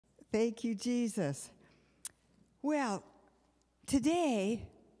Thank you, Jesus. Well, today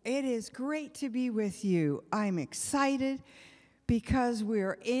it is great to be with you. I'm excited because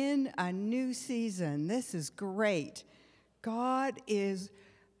we're in a new season. This is great. God is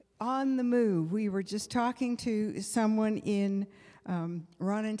on the move. We were just talking to someone in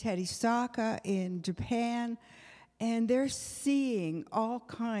Ron and Teddy Saka in Japan, and they're seeing all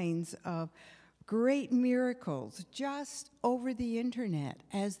kinds of great miracles just over the internet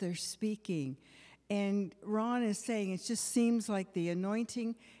as they're speaking. And Ron is saying it just seems like the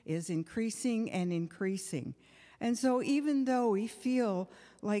anointing is increasing and increasing. And so even though we feel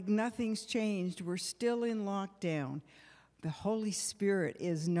like nothing's changed, we're still in lockdown. The Holy Spirit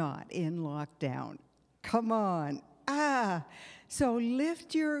is not in lockdown. Come on. So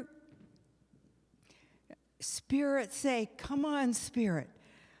lift your spirit, say, come on, Spirit.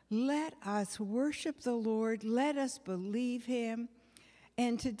 Let us worship the Lord. Let us believe him.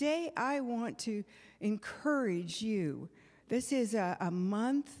 And today I want to encourage you. This is a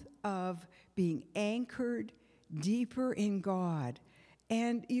month of being anchored deeper in God.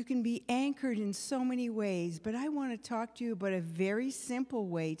 And you can be anchored in so many ways, but I want to talk to you about a very simple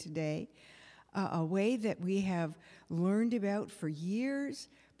way today, a way that we have learned about for years.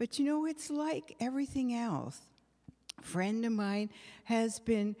 But you know, it's like everything else. A friend of mine has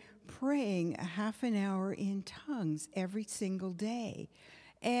been praying a half an hour in tongues every single day.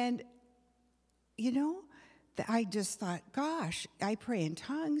 And, you know, I just thought, gosh, I pray in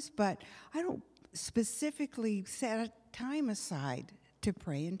tongues, but I don't specifically set a time aside to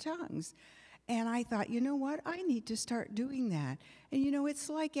pray in tongues. And I thought, you know what? I need to start doing that. And, you know, it's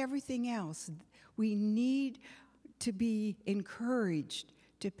like everything else. We need to be encouraged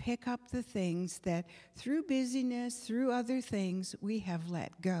to pick up the things that through busyness, through other things, we have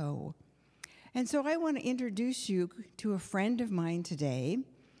let go. And so I want to introduce you to a friend of mine today.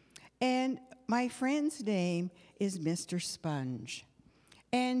 And my friend's name is Mr. Sponge.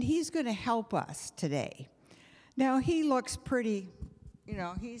 And he's going to help us today. Now, he looks pretty, you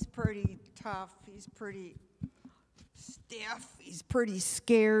know, he's pretty tough. He's pretty stiff. He's pretty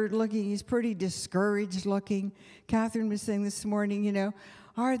scared looking. He's pretty discouraged looking. Catherine was saying this morning, you know,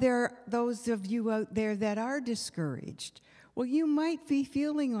 are there those of you out there that are discouraged? Well, you might be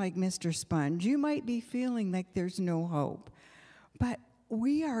feeling like Mr. Sponge. You might be feeling like there's no hope. But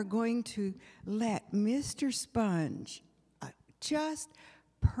we are going to let Mr. Sponge just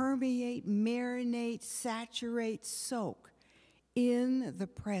permeate, marinate, saturate, soak in the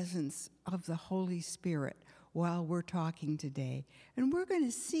presence of the Holy Spirit while we're talking today. And we're going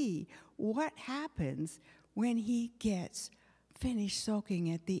to see what happens when he gets finished soaking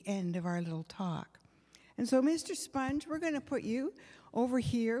at the end of our little talk. And so, Mr. Sponge, we're going to put you over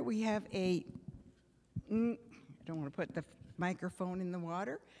here. We have I don't want to put the microphone in the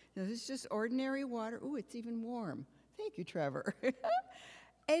water. No, this is just ordinary water. Ooh, it's even warm. Thank you, Trevor.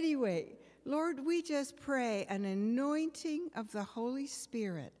 Anyway, Lord, we just pray an anointing of the Holy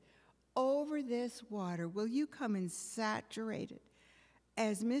Spirit over this water. Will you come and saturate it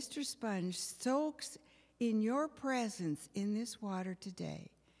as Mr. Sponge soaks in your presence in this water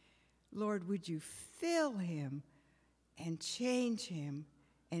today? Lord, would you fill him and change him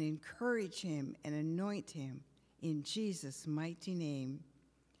and encourage him and anoint him in Jesus' mighty name.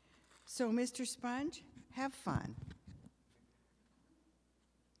 So, Mr. Sponge, have fun.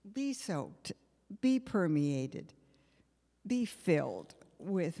 Be soaked, be permeated, be filled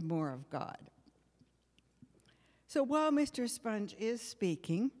with more of God. So while Mr. Sponge is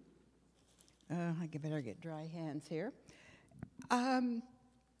speaking, I better get dry hands here.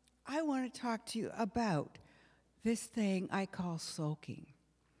 I want to talk to you about this thing I call soaking.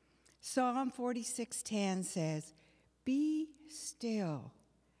 Psalm 46:10 says, "Be still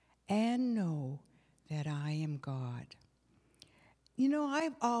and know that I am God." You know,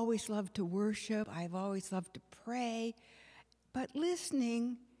 I've always loved to worship. I've always loved to pray. But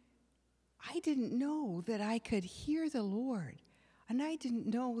listening, I didn't know that I could hear the Lord. And I didn't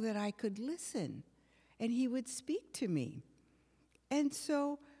know that I could listen. And he would speak to me. And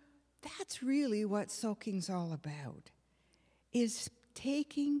so that's really what soaking's all about, is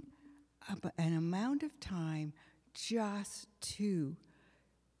taking an amount of time just to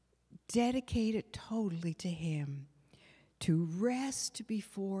dedicate it totally to him, to rest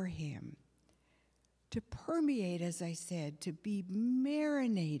before him, to permeate, as I said, to be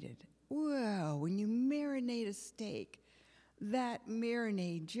marinated. Whoa, when you marinate a steak, that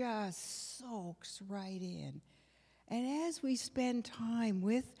marinade just soaks right in. And as we spend time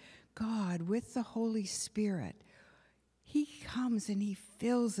with God, with the Holy Spirit, he comes and he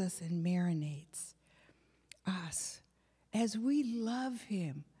fills us and marinates us as we love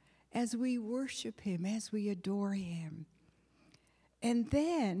him as we worship him, as we adore him. And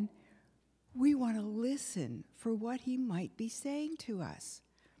then we want to listen for what he might be saying to us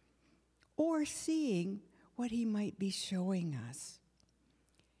or seeing what he might be showing us.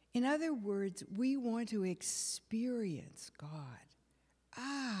 In other words, we want to experience God.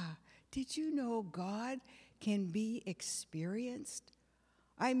 Did you know God can be experienced?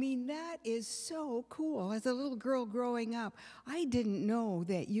 I mean, that is so cool. As a little girl growing up, I didn't know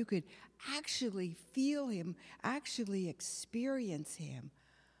that you could actually feel him, actually experience him.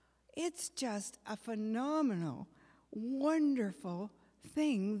 It's just a phenomenal, wonderful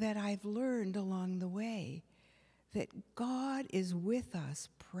thing that I've learned along the way, that God is with us,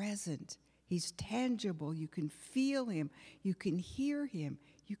 present. He's tangible. You can feel him. You can hear him.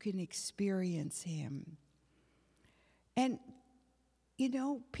 You can experience him. And, you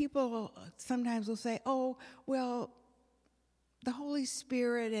know, people sometimes will say, oh, well, the Holy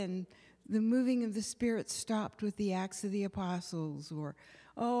Spirit and the moving of the Spirit stopped with the Acts of the Apostles, or,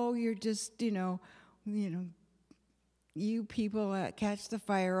 oh, you're just, you people catch the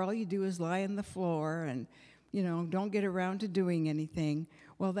fire, all you do is lie on the floor and, don't get around to doing anything.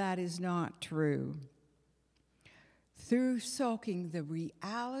 Well, that is not true. Through soaking the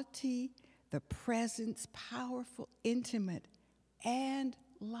reality, the presence, powerful, intimate, and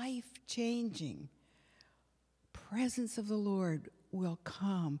life-changing presence of the Lord will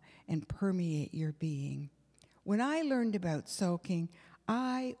come and permeate your being. When I learned about soaking,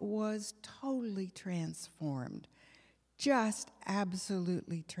 I was totally transformed, just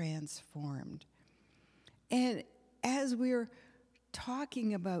absolutely transformed. And as we're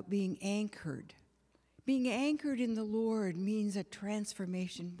talking about being anchored in the Lord means a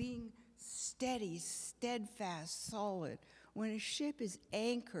transformation, being steady, steadfast, solid. When a ship is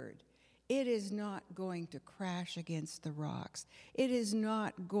anchored, it is not going to crash against the rocks. It is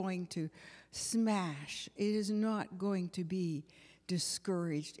not going to smash. It is not going to be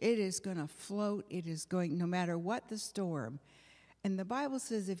discouraged. It is going to float. It is going, no matter what the storm. And the Bible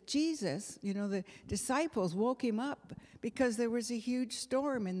says if Jesus, the disciples woke him up because there was a huge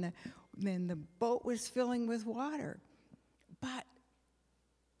storm and the boat was filling with water. But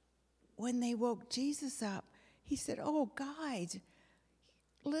when they woke Jesus up, he said, oh, guys,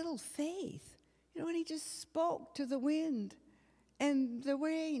 little faith. And he just spoke to the wind and the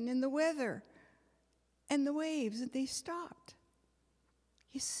rain and the weather and the waves, and they stopped.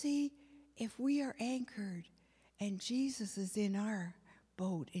 You see, if we are anchored and Jesus is in our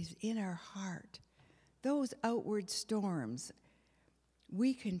boat, is in our heart, those outward storms,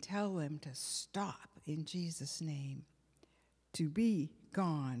 we can tell them to stop in Jesus' name, to be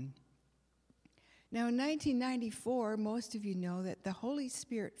gone. Now, in 1994, most of you know that the Holy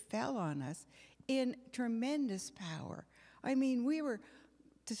Spirit fell on us in tremendous power. I mean, we were,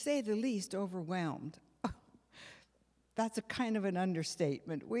 to say the least, overwhelmed. That's a kind of an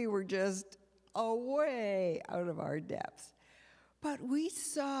understatement. We were just way out of our depths. But we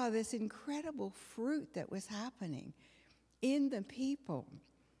saw this incredible fruit that was happening in the people.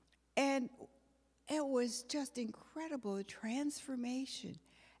 And it was just incredible, the transformation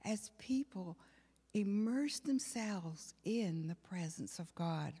as people immersed themselves in the presence of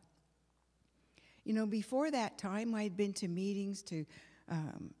God. Before that time, I'd been to meetings, to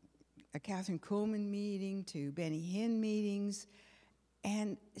a Catherine Kuhlman meeting, to Benny Hinn meetings,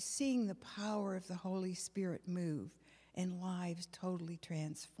 and seeing the power of the Holy Spirit move and lives totally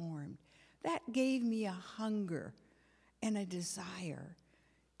transformed. That gave me a hunger and a desire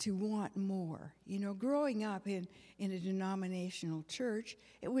to want more. Growing up in a denominational church,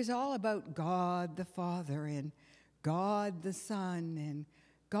 it was all about God the Father and God the Son and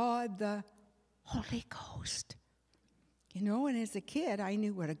God the Holy Ghost. And as a kid, I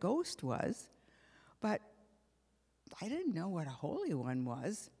knew what a ghost was, but I didn't know what a Holy One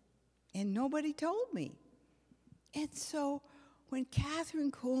was, and nobody told me. And so when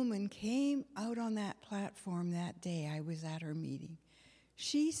Catherine Kuhlman came out on that platform that day, I was at her meeting,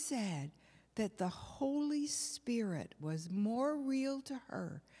 she said that the Holy Spirit was more real to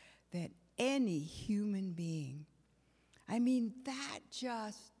her than any human being. I mean, that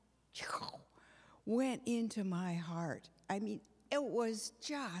just went into my heart. I mean, it was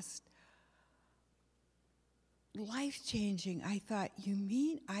just life-changing. I thought, you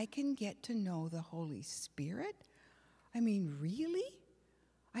mean I can get to know the Holy Spirit? I mean, really?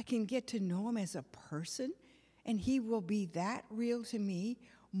 I can get to know him as a person, and he will be that real to me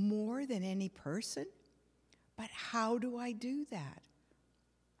more than any person? But how do I do that?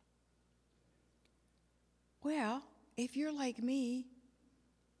 Well, if you're like me,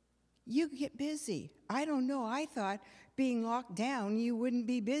 you get busy. I don't know. I thought being locked down, you wouldn't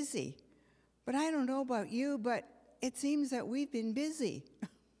be busy. But I don't know about you, but it seems that we've been busy,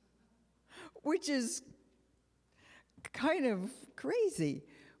 which is kind of crazy,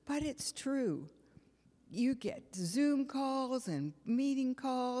 but it's true. You get Zoom calls and meeting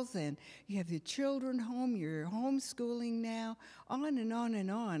calls, and you have your children home, you're homeschooling now, on and on and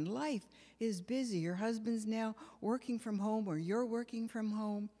on. Life is busy. Your husband's now working from home, or you're working from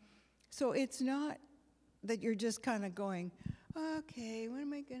home. So it's not that you're just kind of going, okay, what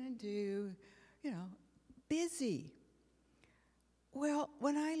am I going to do? You know, busy. Well,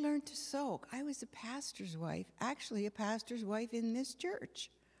 when I learned to soak, I was a pastor's wife, actually a pastor's wife in this church,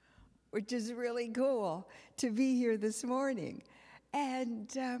 which is really cool to be here this morning. And,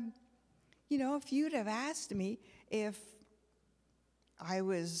 you know, if you'd have asked me if I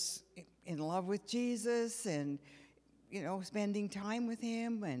was in love with Jesus and, you know, spending time with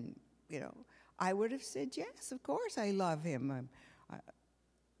him, and, you know, I would have said, yes, of course I love him.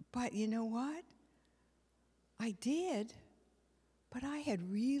 But you know what? I did, but I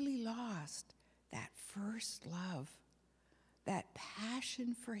had really lost that first love, that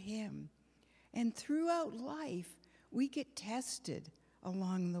passion for him. And throughout life, we get tested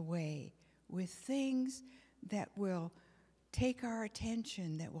along the way with things that will take our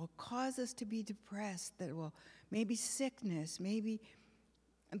attention, that will cause us to be depressed, that will maybe sickness, maybe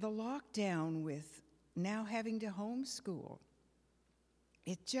the lockdown with now having to homeschool.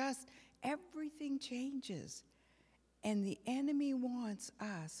 It just, everything changes. And the enemy wants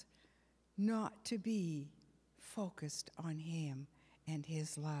us not to be focused on him and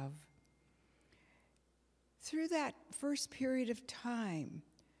his love. Through that first period of time,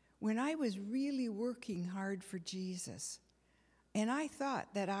 when I was really working hard for Jesus, and I thought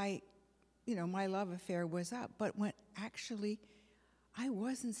that my love affair was up, but when actually I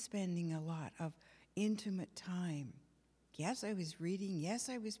wasn't spending a lot of intimate time. Yes, I was reading. Yes,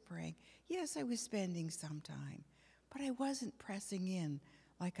 I was praying. Yes, I was spending some time, but I wasn't pressing in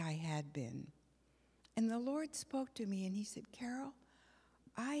like I had been. And the Lord spoke to me and he said, Carol,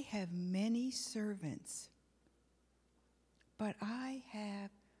 I have many servants, but I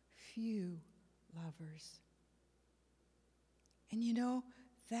have few lovers. And you know,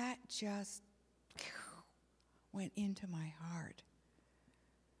 that just went into my heart.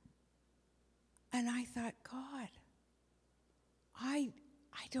 And I thought, God, I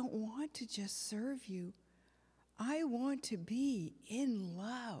don't want to just serve you. I want to be in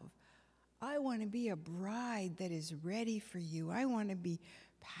love. I want to be a bride that is ready for you. I want to be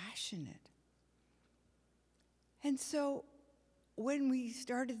passionate. And so when we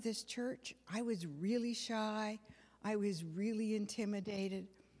started this church, I was really shy. I was really intimidated.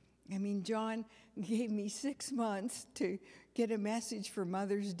 I mean, John gave me 6 months to get a message for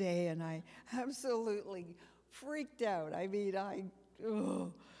Mother's Day, and I absolutely freaked out. I mean,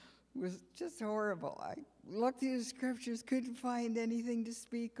 it was just horrible. I looked through the scriptures, couldn't find anything to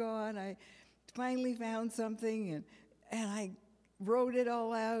speak on. I finally found something, and I wrote it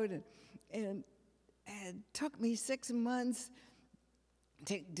all out, and it took me 6 months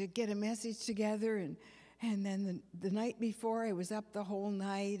to get a message together, and then the night before, I was up the whole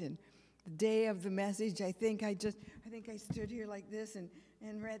night, and the day of the message, I think I stood here like this and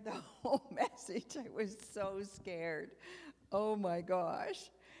read the whole message. I was so scared. Oh my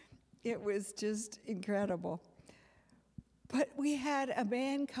gosh. It was just incredible. But we had a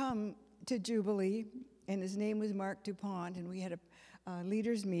man come to Jubilee, and his name was Mark DuPont, and we had a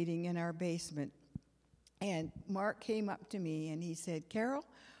leaders meeting in our basement. And Mark came up to me and he said, Carol,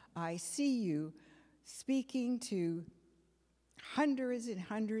 I see you speaking to hundreds and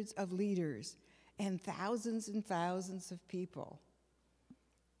hundreds of leaders and thousands of people.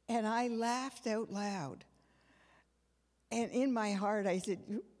 And I laughed out loud. And in my heart, I said,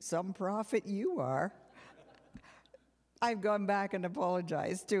 some prophet you are. I've gone back and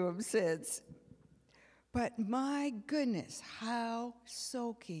apologized to him since. But my goodness, how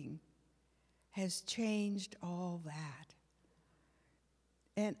soaking has changed all that.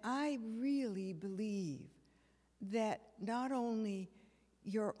 And I really believe that not only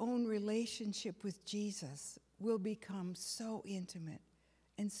your own relationship with Jesus will become so intimate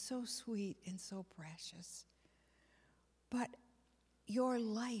and so sweet and so precious, but your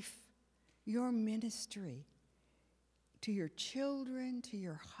life, your ministry to your children, to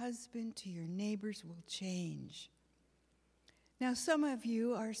your husband, to your neighbors will change. Now, some of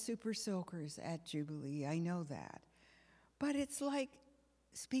you are super soakers at Jubilee, I know that. But it's like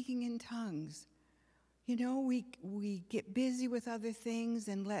speaking in tongues. You know, we get busy with other things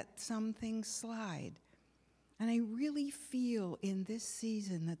and let some things slide. And I really feel in this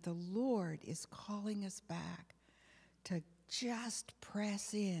season that the Lord is calling us back to just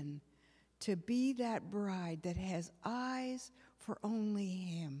press in, to be that bride that has eyes for only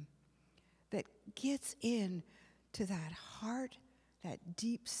him, that gets in to that heart, that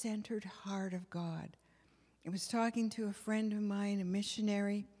deep-centered heart of God. I was talking to a friend of mine, a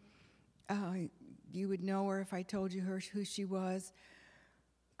missionary. You would know her if I told you who she was.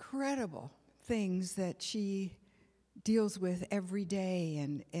 Incredible things that she deals with every day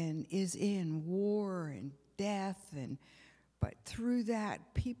and is in war and death, but through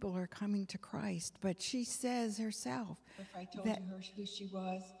that people are coming to Christ. But she says herself, if I told you who she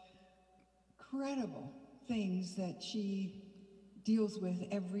was, incredible things that she deals with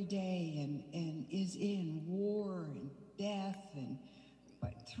every day and is in war and death,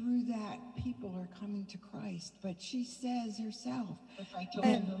 but through that people are coming to Christ. But she says herself, if I told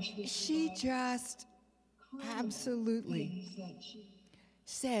you who she was, just absolutely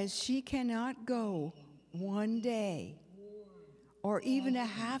says she cannot go one day or even a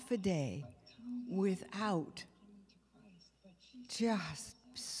half a day without just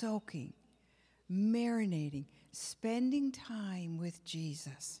soaking, marinating, spending time with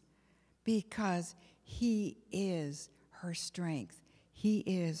Jesus, because he is her strength. He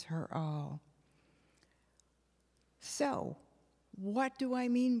is her all. So, what do I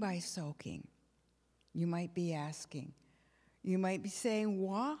mean by soaking? You might be asking. You might be saying,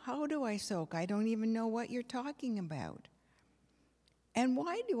 "What? How do I soak? I don't even know what you're talking about. And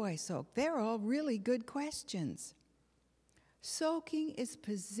why do I soak?" They're all really good questions. Soaking is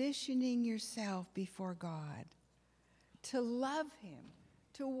positioning yourself before God, to love him,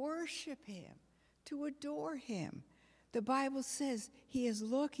 to worship him, to adore him. The Bible says he is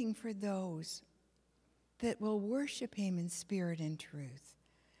looking for those that will worship him in spirit and truth.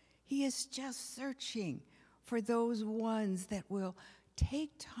 He is just searching for those ones that will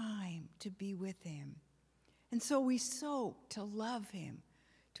take time to be with him. And so we soak to love him,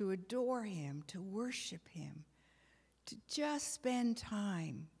 to adore him, to worship him, to just spend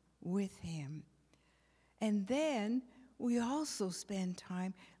time with him. And then we also spend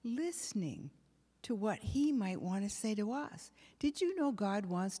time listening to what he might want to say to us. Did you know God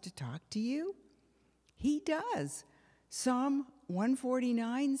wants to talk to you? He does. Psalm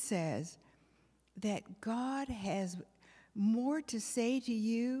 149 says that God has more to say to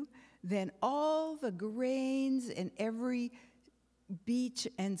you than all the grains and every beach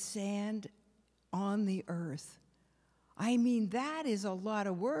and sand on the earth. I mean, that is a lot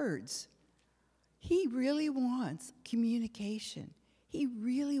of words. He really wants communication. He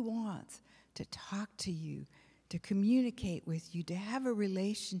really wants to talk to you, to communicate with you, to have a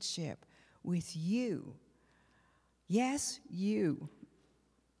relationship with you. Yes, you.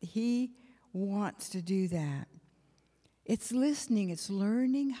 He wants to do that. It's listening. It's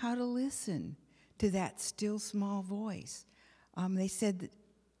learning how to listen to that still small voice. They said that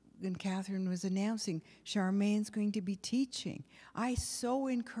when Catherine was announcing, Charmaine's going to be teaching. I so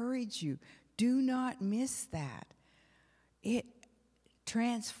encourage you, do not miss that. It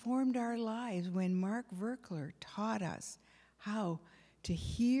transformed our lives when Mark Verkler taught us how to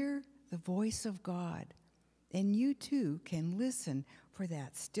hear the voice of God. And you too can listen for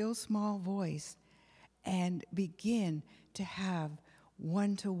that still small voice and begin to have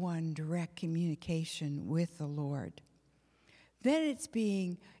one-to-one direct communication with the Lord. Then it's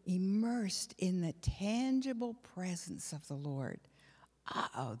being immersed in the tangible presence of the Lord.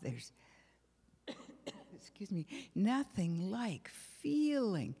 There's, excuse me, nothing like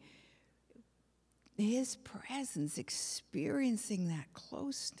feeling his presence, experiencing that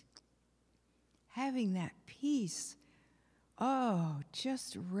close, having that peace.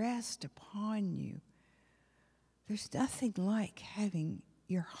 Just rest upon you. There's nothing like having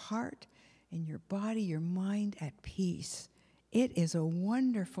your heart and your body, your mind at peace. It is a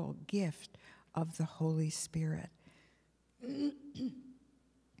wonderful gift of the Holy Spirit.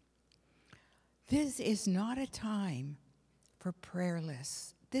 This is not a time for prayer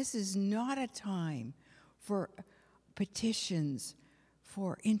lists. This is not a time for petitions,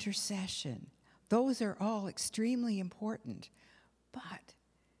 for intercession. Those are all extremely important. But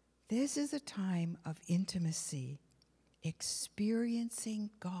this is a time of intimacy, experiencing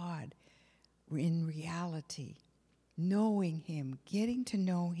God in reality, knowing him, getting to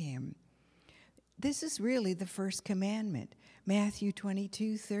know him. This is really the first commandment. Matthew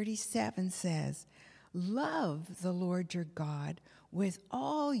 22:37 says, "Love the Lord your God with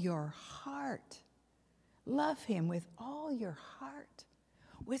all your heart." Love him with all your heart,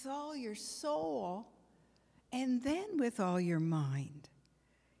 with all your soul, and then with all your mind.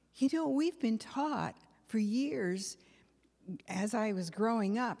 You know, we've been taught for years, as I was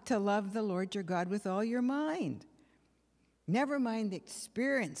growing up, to love the Lord your God with all your mind. Never mind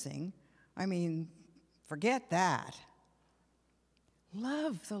experiencing. I mean, forget that.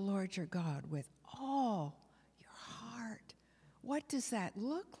 Love the Lord your God with all your heart. What does that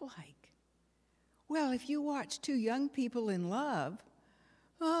look like? Well, if you watch two young people in love,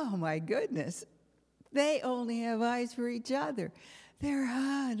 oh my goodness, they only have eyes for each other. They're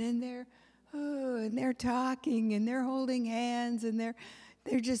and they're talking and they're holding hands and they're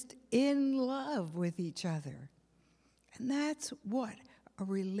just in love with each other. And that's what a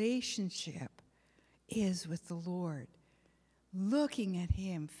relationship is with the Lord. Looking at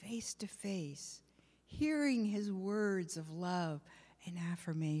him face to face, hearing his words of love and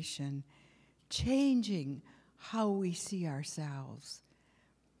affirmation, changing how we see ourselves.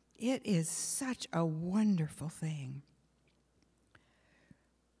 It is such a wonderful thing.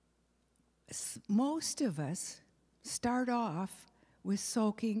 Most of us start off with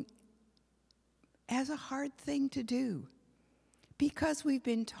soaking as a hard thing to do because we've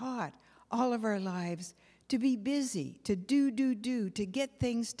been taught all of our lives to be busy, to do, to get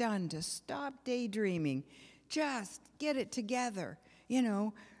things done, to stop daydreaming, just get it together,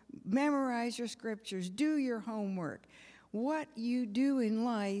 memorize your scriptures, do your homework. What you do in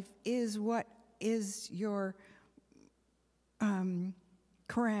life is what is your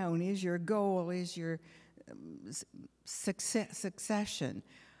crown, is your goal, is your succession.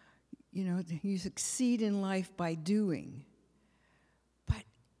 You succeed in life by doing. But,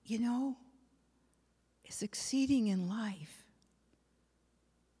 succeeding in life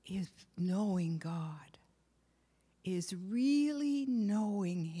is knowing God, is really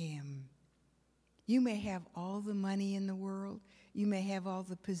knowing him. You may have all the money in the world, you may have all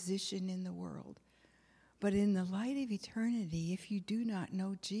the position in the world, but in the light of eternity, if you do not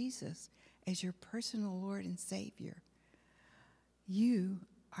know Jesus as your personal Lord and Savior, you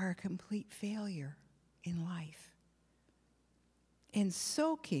are a complete failure in life. And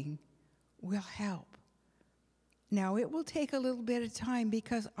soaking will help. Now, it will take a little bit of time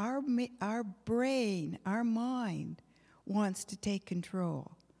because our brain, our mind, wants to take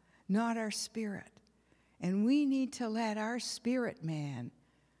control, not our spirit. And we need to let our spirit man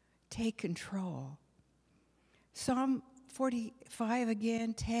take control. Psalm 45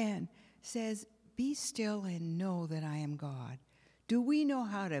 again, 10 says, "Be still and know that I am God." Do we know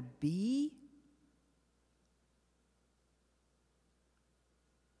how to be?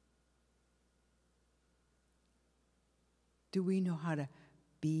 Do we know how to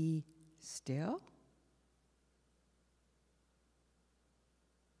be still?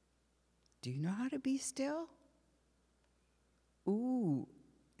 Do you know how to be still? Ooh,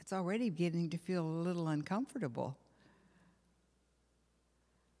 it's already beginning to feel a little uncomfortable.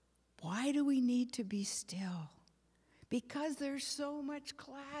 Why do we need to be still? Because there's so much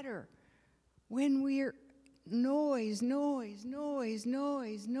clatter. When we're noise,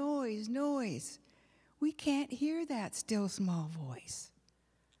 we can't hear that still small voice.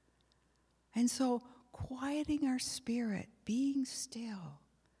 And so quieting our spirit, being still,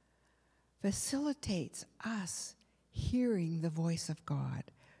 facilitates us hearing the voice of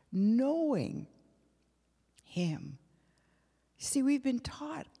God, knowing him. See, we've been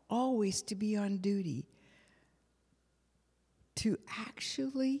taught always to be on duty, to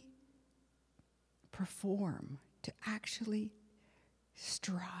actually perform, to actually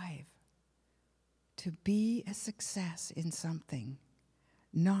strive, to be a success in something,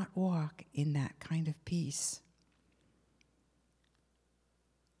 not walk in that kind of peace.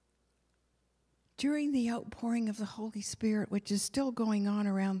 During the outpouring of the Holy Spirit, which is still going on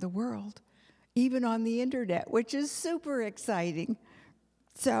around the world, even on the internet, which is super exciting.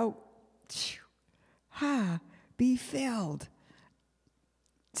 So, be filled.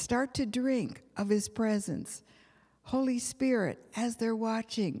 Start to drink of his presence. Holy Spirit, as they're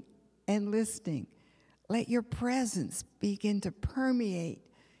watching and listening, let your presence begin to permeate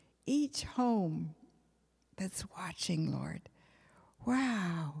each home that's watching, Lord.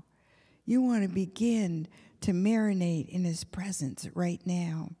 Wow. You want to begin to marinate in his presence right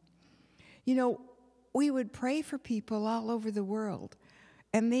now. We would pray for people all over the world,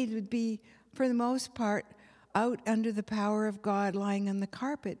 and they would be, for the most part, out under the power of God lying on the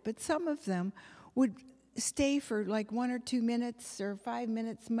carpet. But some of them would stay for like 1 or 2 minutes or 5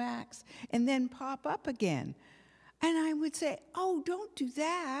 minutes max and then pop up again. And I would say, "Oh, don't do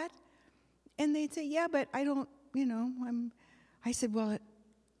that." And they'd say, "Yeah, but I don't, I said, "Well,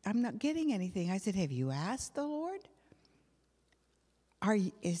 I'm not getting anything." I said, "Have you asked the Lord?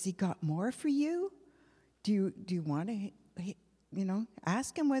 Has he got more for you? Do you want to,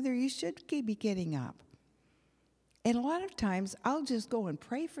 ask him whether you should be getting up?" And a lot of times I'll just go and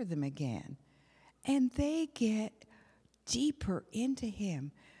pray for them again. And they get deeper into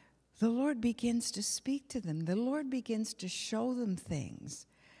him, the Lord begins to speak to them. The Lord begins to show them things.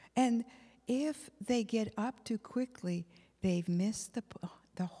 And if they get up too quickly, they've missed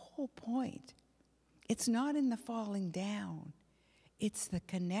the whole point. It's not in the falling down. It's the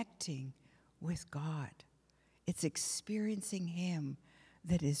connecting with God. It's experiencing him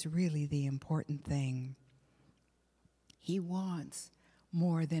that is really the important thing. He wants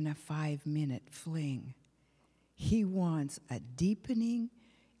more than a 5-minute fling. He wants a deepening,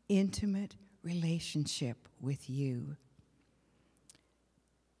 intimate relationship with you.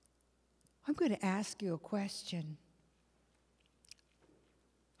 I'm going to ask you a question.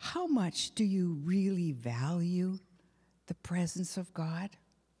 How much do you really value the presence of God?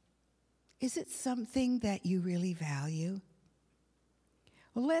 Is it something that you really value?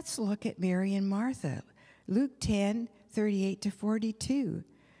 Well, let's look at Mary and Martha. Luke 10:38-42.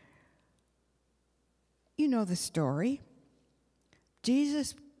 You know the story.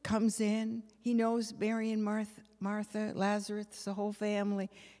 Jesus comes in. He knows Mary and Martha, Lazarus, the whole family.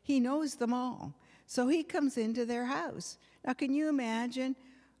 He knows them all. So he comes into their house. Now, can you imagine?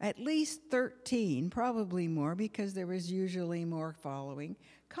 At least 13, probably more, because there was usually more following,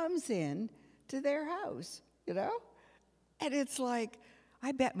 comes in to their house, you know? And it's like,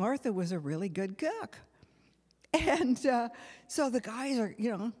 I bet Martha was a really good cook. And so the guys are,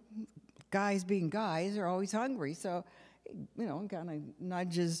 guys being guys are always hungry. So, kind of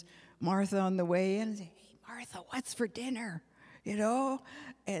nudges Martha on the way in and say, hey, Martha, what's for dinner? And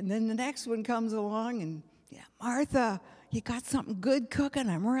then the next one comes along and, Martha, you got something good cooking?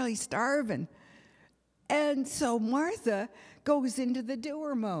 I'm really starving. And so Martha goes into the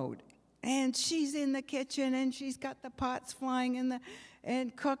doer mode. And she's in the kitchen, and she's got the pots flying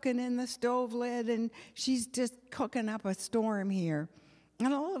and cooking in the stove lid, and she's just cooking up a storm here.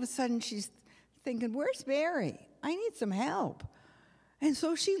 And all of a sudden, she's thinking, where's Mary? I need some help. And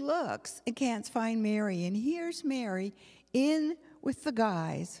so she looks and can't find Mary. And here's Mary in with the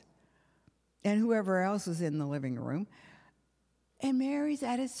guys and whoever else is in the living room. And Mary's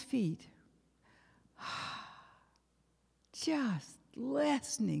at his feet, just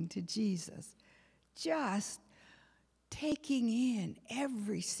listening to Jesus, just taking in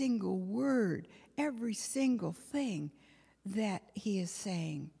every single word, every single thing that he is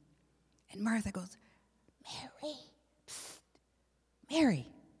saying. And Martha goes, Mary, psst, Mary,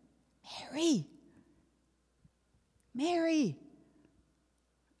 Mary, Mary.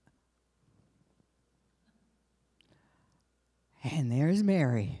 And there's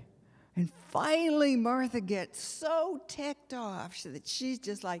Mary. And finally, Martha gets so ticked off that she's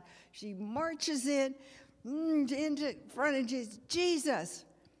just like, she marches into front of Jesus.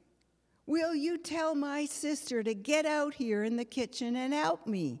 Will you tell my sister to get out here in the kitchen and help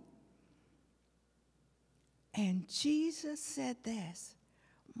me? And Jesus said this,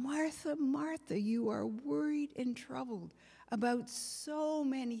 Martha, Martha, you are worried and troubled about so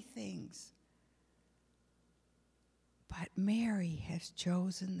many things. But Mary has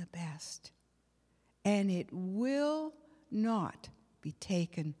chosen the best, and it will not be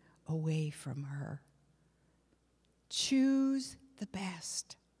taken away from her. Choose the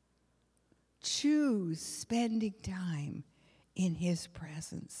best. Choose spending time in his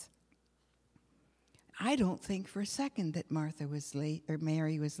presence. I don't think for a second that Martha was late or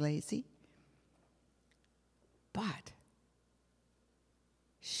Mary was lazy, but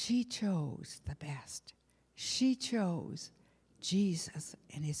she chose the best. She chose Jesus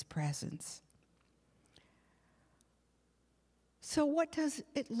and his presence. So what does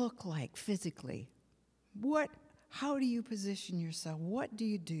it look like physically? How do you position yourself? What do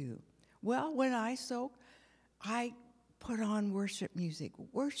you do? Well, when I soak, I put on worship music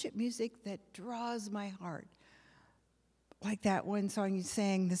that draws my heart. Like that one song you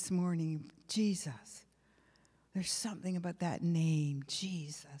sang this morning, Jesus. There's something about that name,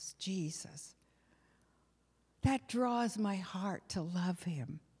 Jesus, Jesus. That draws my heart to love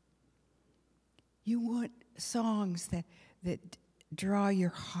him. You want songs that draw your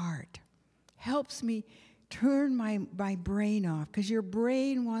heart. Helps me turn my brain off, because your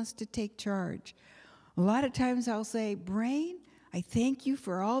brain wants to take charge. A lot of times I'll say, brain, I thank you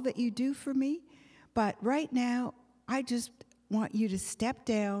for all that you do for me, but right now I just want you to step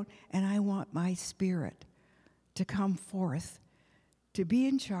down, and I want my spirit to come forth, to be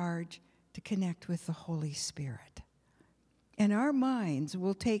in charge, to connect with the Holy Spirit. And our minds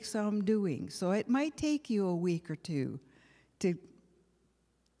will take some doing, so it might take you a week or two to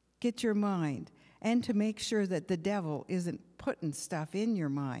get your mind and to make sure that the devil isn't putting stuff in your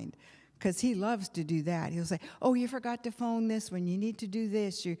mind. because he loves to do that. He'll say, oh, you forgot to phone this one. You need to do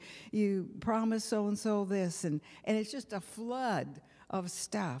this. You promised so-and-so this. And it's just a flood of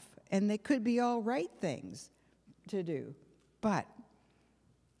stuff. And they could be all right things to do. But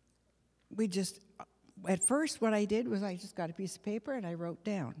at first what I did was I just got a piece of paper and I wrote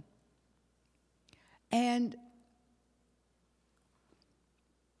down. And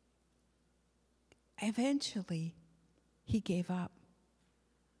eventually, he gave up.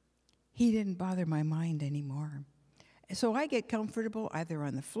 He didn't bother my mind anymore. So I get comfortable either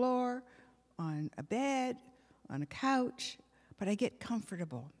on the floor, on a bed, on a couch, but I get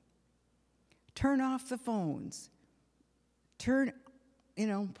comfortable. Turn off the phones. Put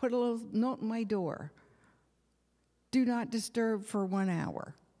a little note in my door. Do not disturb for 1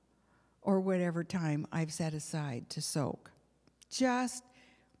 hour or whatever time I've set aside to soak. Just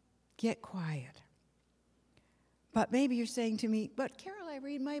get quiet. But maybe you're saying to me, but Carol, I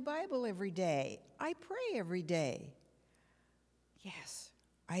read my Bible every day. I pray every day. Yes,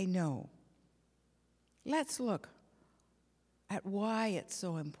 I know. Let's look at why it's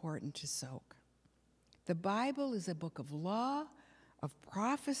so important to soak. The Bible is a book of law, of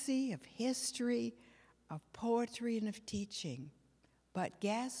prophecy, of history, of poetry, and of teaching. But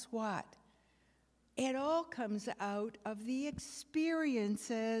guess what? It all comes out of the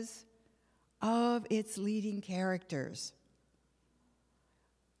experiences of its leading characters.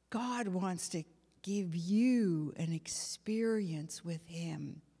 God wants to give you an experience with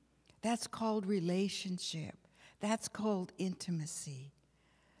him. That's called relationship. That's called intimacy.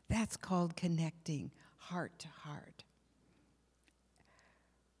 That's called connecting heart to heart.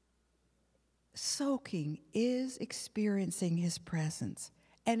 Soaking is experiencing his presence,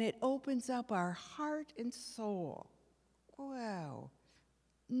 and it opens up our heart and soul. Wow.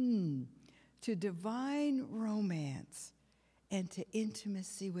 To divine romance and to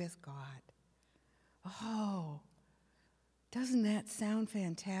intimacy with God. Oh, doesn't that sound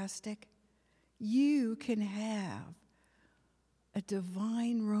fantastic? You can have a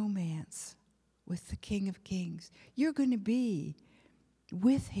divine romance with the King of Kings. You're going to be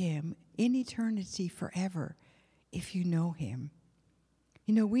with him in eternity forever if you know him.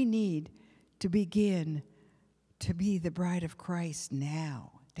 We need to begin to be the bride of Christ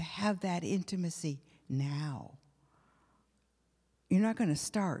now, to have that intimacy now. You're not going to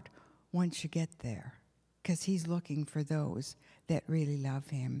start once you get there, because he's looking for those that really love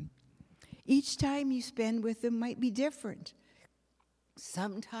him. Each time you spend with him might be different.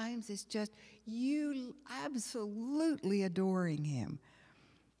 Sometimes it's just you absolutely adoring him.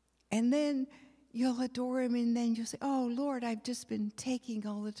 And then you'll adore him, and then you'll say, oh, Lord, I've just been taking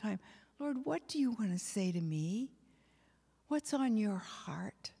all the time. Lord, what do you want to say to me? What's on your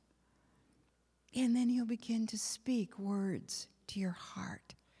heart? And then you'll begin to speak words to your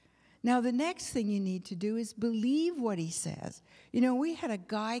heart. Now, the next thing you need to do is believe what he says. We had a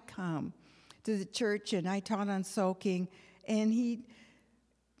guy come to the church, and I taught on soaking, and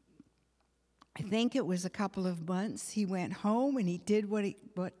I think it was a couple of months, he went home and he did what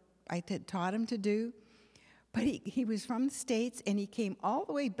I taught him to do. But he was from the States, and he came all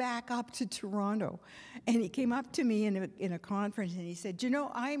the way back up to Toronto. And he came up to me in a conference, and he said,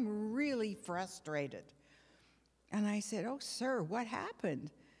 I'm really frustrated. And I said, oh, sir, what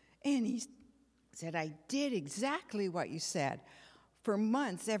happened? And he said, I did exactly what you said for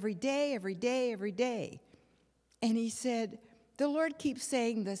months, every day, every day, every day. And he said, the Lord keeps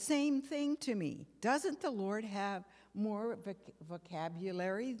saying the same thing to me. Doesn't the Lord have more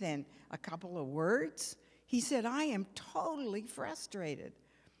vocabulary than a couple of words? He said, I am totally frustrated.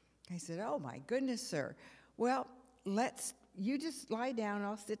 I said, oh, my goodness, sir. Well, you just lie down.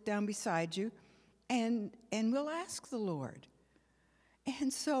 I'll sit down beside you, and we'll ask the Lord.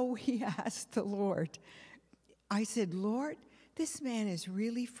 And so we asked the Lord. I said, Lord, this man is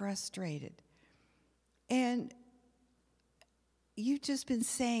really frustrated. And you've just been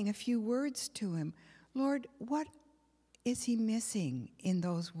saying a few words to him. Lord, what is he missing in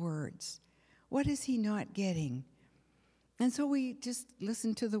those words? What is he not getting? And so we just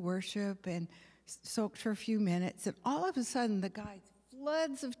listened to the worship and soaked for a few minutes. And all of a sudden, the guy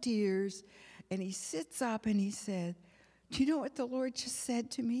floods of tears. And he sits up and he said, do you know what the Lord just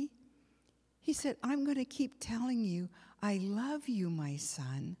said to me? He said, I'm going to keep telling you, I love you, my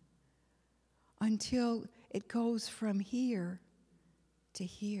son, until it goes from here to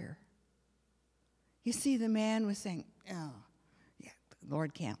here. You see, the man was saying, oh, yeah, the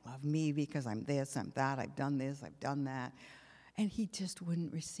Lord can't love me because I'm this, I'm that, I've done this, I've done that. And he just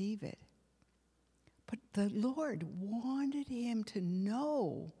wouldn't receive it. But the Lord wanted him to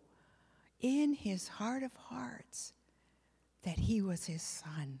know in his heart of hearts that he was his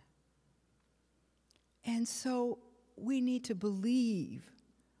son. And so we need to believe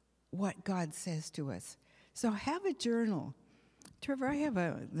what God says to us. So have a journal. Trevor, I have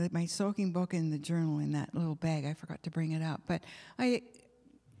my soaking book and the journal in that little bag. I forgot to bring it up. But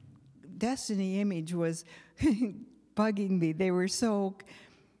Destiny Image was bugging me. They were so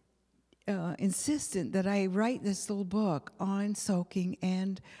insistent that I write this little book on soaking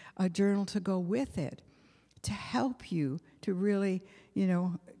and a journal to go with it to help you to really,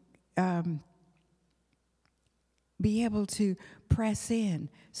 be able to press in.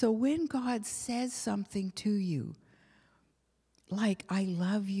 So when God says something to you, like, I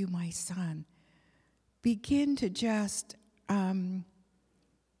love you, my son, begin to just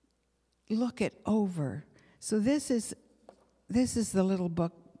look it over. So this is the little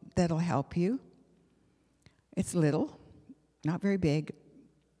book that'll help you. It's little, not very big.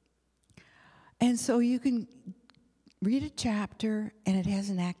 And so you can read a chapter, and it has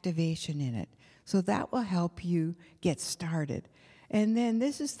an activation in it. So that will help you get started. And then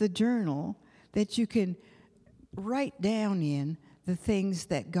this is the journal that you can write down in the things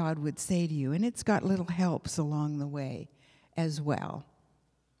that God would say to you. And it's got little helps along the way as well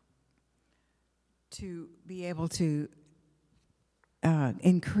to be able to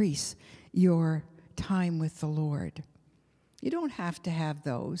increase your time with the Lord. You don't have to have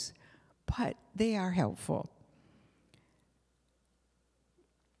those, but they are helpful.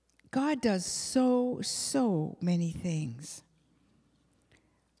 God does so many things.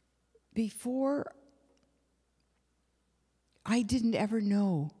 Before, I didn't ever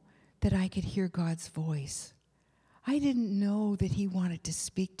know that I could hear God's voice. I didn't know that He wanted to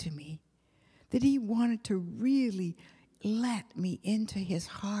speak to me, that He wanted to really let me into His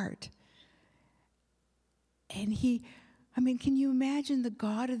heart. And can you imagine the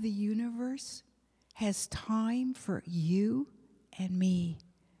God of the universe has time for you and me?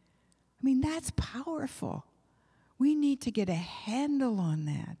 That's powerful. We need to get a handle on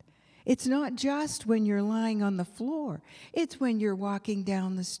that. It's not just when you're lying on the floor. It's when you're walking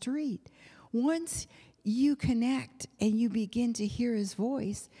down the street. Once you connect and you begin to hear His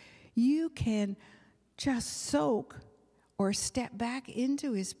voice, you can just soak or step back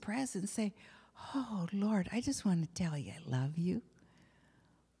into His presence and say, oh, Lord, I just want to tell you I love you.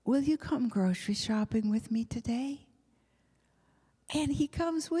 Will you come grocery shopping with me today? And He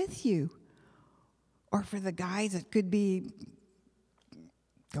comes with you. Or for the guys, it could be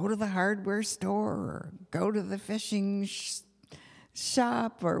go to the hardware store or go to the fishing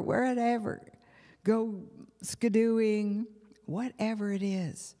shop or wherever. Go skidooing, whatever it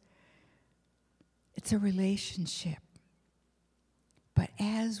is. It's a relationship. But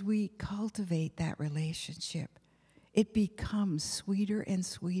as we cultivate that relationship, it becomes sweeter and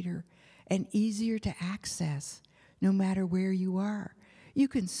sweeter and easier to access no matter where you are. You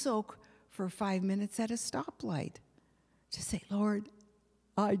can soak for 5 minutes at a stoplight. Just say, Lord,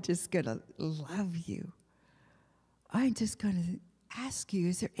 I'm just going to love you. I'm just going to ask you,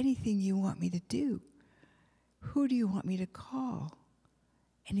 is there anything you want me to do? Who do you want me to call?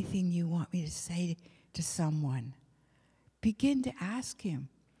 Anything you want me to say to someone? Begin to ask Him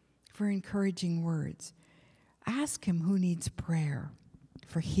for encouraging words. Ask Him who needs prayer,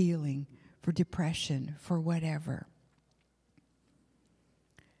 for healing, for depression, for whatever.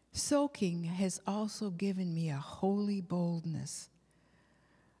 Soaking has also given me a holy boldness,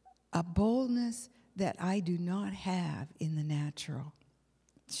 a boldness that I do not have in the natural.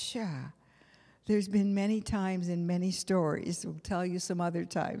 There's been many times and many stories, we'll tell you some other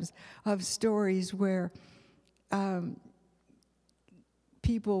times, of stories where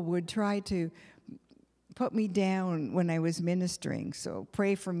people would try to put me down when I was ministering, so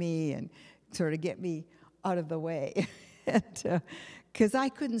pray for me and sort of get me out of the way. Because I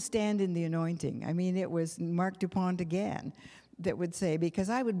couldn't stand in the anointing. It was Mark DuPont again that would say, because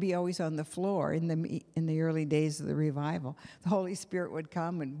I would be always on the floor in the early days of the revival. The Holy Spirit would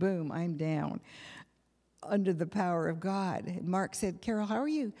come and boom, I'm down under the power of God. And Mark said, Carol, how are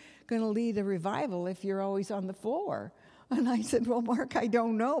you going to lead a revival if you're always on the floor? And I said, well, Mark, I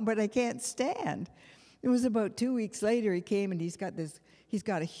don't know, but I can't stand. It was about 2 weeks later he came and he's got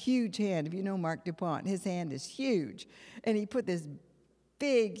a huge hand. If you know Mark DuPont, his hand is huge. And he put this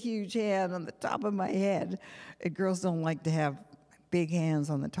big, huge hand on the top of my head. And girls don't like to have big hands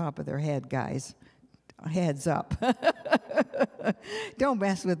on the top of their head, guys. Heads up. Don't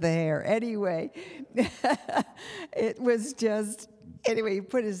mess with the hair. Anyway, it was just, anyway, he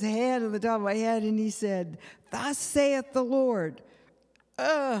put his hand on the top of my head and he said, thus saith the Lord.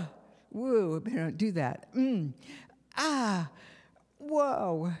 Whoa, better not do that.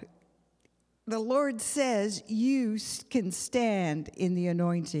 Whoa. The Lord says you can stand in the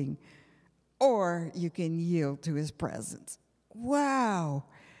anointing. or you can yield to his presence. Wow.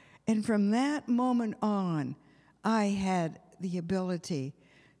 And from that moment on, I had the ability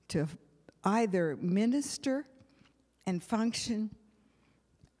to either minister and function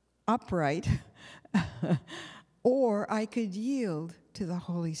upright, or I could yield to the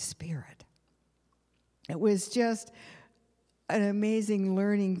Holy Spirit. It was just an amazing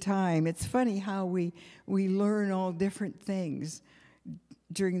learning time. It's funny how we learn all different things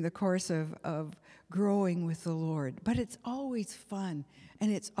during the course of growing with the Lord. But it's always fun,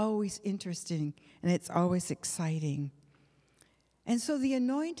 and it's always interesting, and it's always exciting. And so the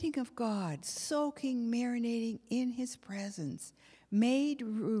anointing of God, soaking, marinating in his presence, made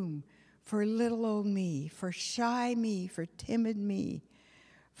room for little old me, for shy me, for timid me,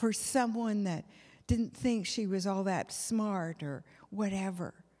 for someone that didn't think she was all that smart or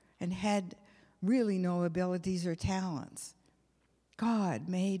whatever, and had really no abilities or talents. God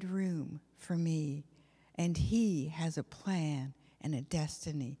made room for me, and he has a plan and a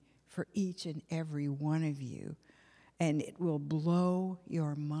destiny for each and every one of you, and it will blow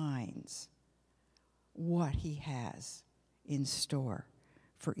your minds what he has in store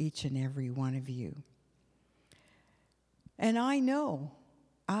for each and every one of you. And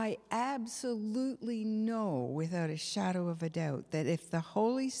I absolutely know without a shadow of a doubt that if the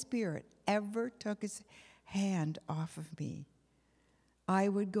Holy Spirit ever took his hand off of me, I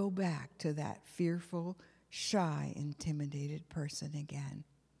would go back to that fearful, shy, intimidated person again,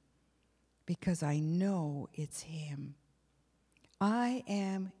 because I know it's him. I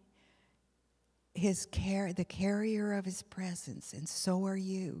am the carrier of his presence, and so are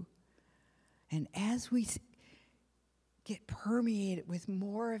you. And as we get permeated with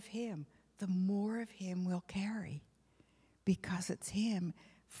more of him, the more of him we'll carry, because it's him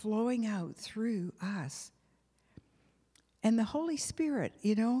flowing out through us. And the Holy Spirit,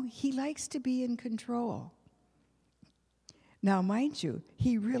 he likes to be in control. Now, mind you,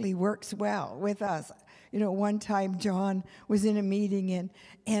 he really works well with us. One time John was in a meeting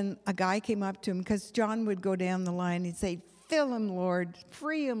and a guy came up to him, because John would go down the line and say, "Fill him, Lord,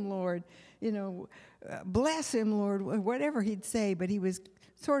 free him, Lord, bless him, Lord," whatever he'd say, but he was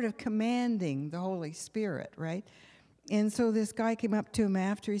sort of commanding the Holy Spirit, right? And so this guy came up to him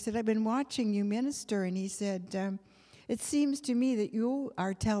after. He said, "I've been watching you minister," and he said, "It seems to me that you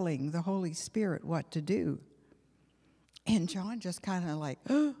are telling the Holy Spirit what to do." And John just kind of like,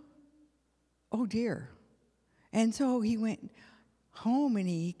 oh dear. And so he went home and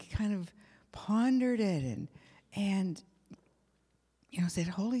he kind of pondered it and said,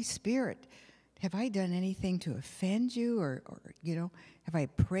 "Holy Spirit, have I done anything to offend you or have I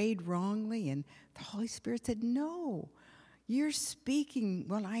prayed wrongly?" And the Holy Spirit said, "No, you're speaking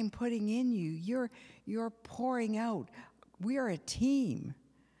what I'm putting in you. You're pouring out. We are a team."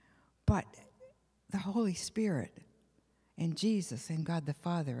 But the Holy Spirit and Jesus and God the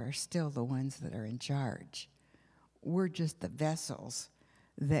Father are still the ones that are in charge. We're just the vessels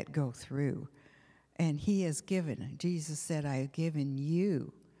that go through. And he has given, Jesus said, "I have given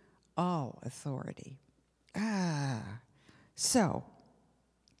you all authority." So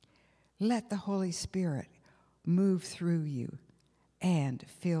let the Holy Spirit move through you and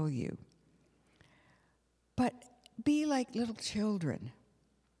fill you. But be like little children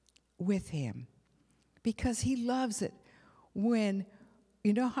with him, because he loves it when,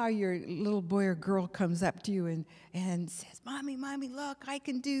 how your little boy or girl comes up to you and says, Mommy, look, I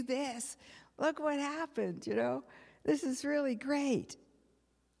can do this. Look what happened, This is really great.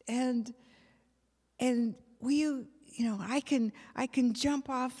 And I can jump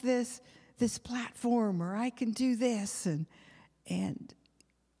off this platform, or I can do this, and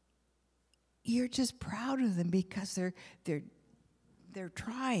you're just proud of them because they're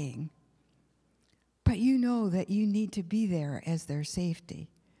trying. But you know that you need to be there as their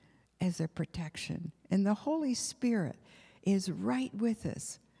safety, as their protection. And the Holy Spirit is right with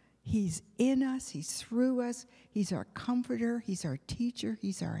us. He's in us. He's through us. He's our comforter. He's our teacher.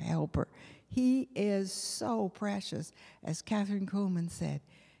 He's our helper. He is so precious. As Catherine Coleman said,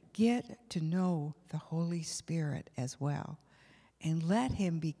 get to know the Holy Spirit as well, and let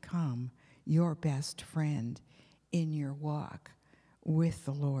him become your best friend in your walk with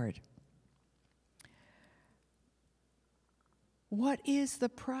the Lord. What is the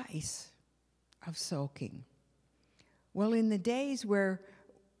price of soaking? Well, in the days where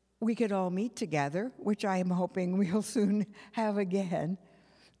we could all meet together, which I am hoping we'll soon have again,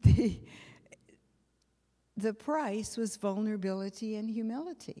 the price was vulnerability and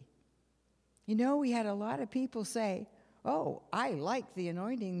humility. We had a lot of people say, "Oh, I like the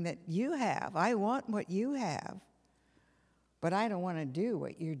anointing that you have. I want what you have, but I don't want to do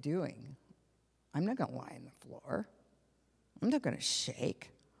what you're doing." I'm not going to lie on the floor. I'm not going to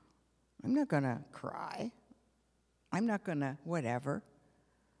shake. I'm not going to cry. I'm not going to whatever.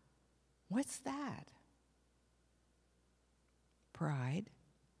 What's that? Pride.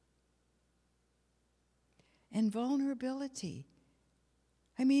 And vulnerability.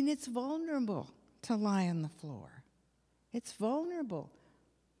 I mean, it's vulnerable to lie on the floor. It's vulnerable.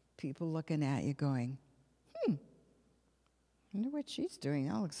 People looking at you going, I wonder what she's doing.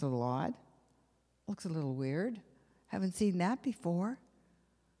 That looks a little odd. Looks a little weird. Haven't seen that before.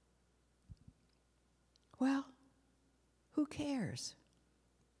 Well, who cares?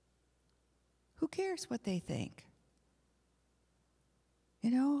 Who cares what they think?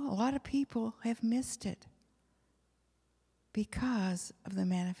 You know, a lot of people have missed it because of the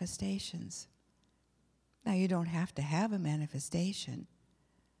manifestations. Now, you don't have to have a manifestation.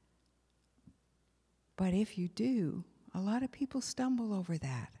 But if you do, a lot of people stumble over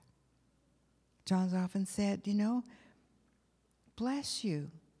that. John's often said, you know, bless you.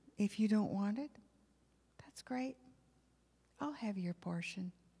 If you don't want it, that's great. I'll have your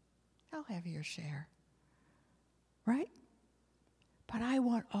portion. I'll have your share. Right? But I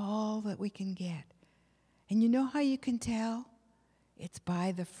want all that we can get. And you know how you can tell? It's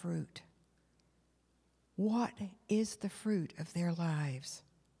by the fruit. What is the fruit of their lives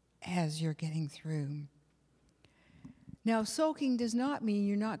as you're getting through? Now, soaking does not mean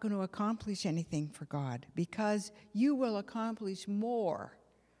you're not going to accomplish anything for God, because you will accomplish more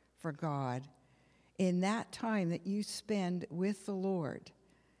for God in that time that you spend with the Lord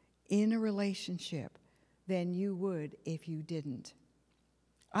in a relationship than you would if you didn't.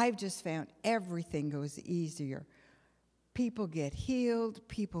 I've just found everything goes easier. People get healed,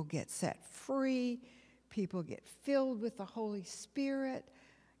 people get set free, people get filled with the Holy Spirit.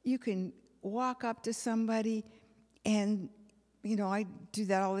 You can walk up to somebody and, you know, I do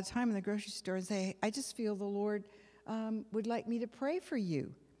that all the time in the grocery store and say, I just feel the Lord would like me to pray for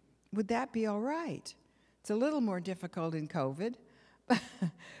you. Would that be all right? It's a little more difficult in COVID.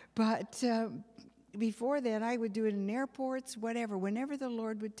 But before then, I would do it in airports, whatever, whenever the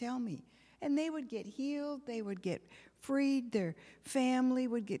Lord would tell me. And they would get healed, they would get freed, their family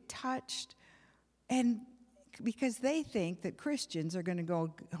would get touched. And because they think that Christians are going to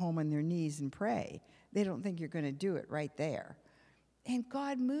go home on their knees and pray. They don't think you're going to do it right there. And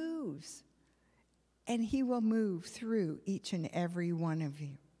God moves. And he will move through each and every one of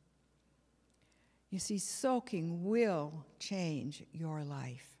you. You see, soaking will change your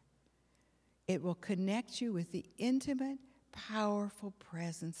life. It will connect you with the intimate, powerful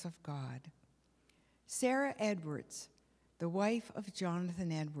presence of God. Sarah Edwards, the wife of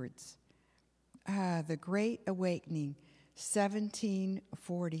Jonathan Edwards, The Great Awakening,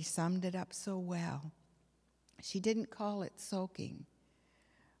 1740, summed it up so well. She didn't call it soaking,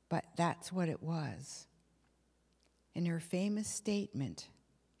 but that's what it was. In her famous statement,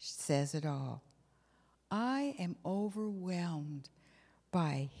 she says it all. I am overwhelmed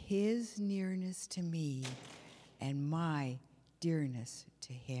by his nearness to me and my dearness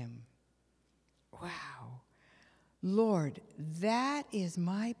to him. Wow. Lord, that is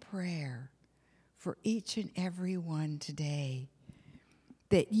my prayer for each and every one today,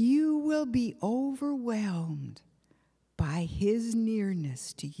 that you will be overwhelmed by his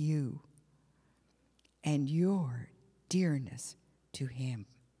nearness to you and your dearness to him.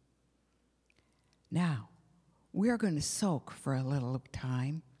 Now, we're going to soak for a little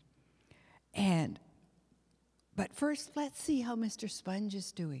time. But first, let's see how Mr. Sponge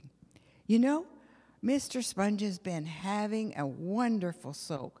is doing. You know, Mr. Sponge has been having a wonderful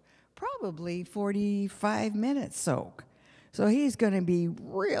soak, probably 45 minutes soak. So he's going to be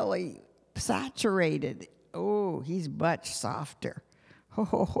really saturated. Oh, he's much softer. Ho,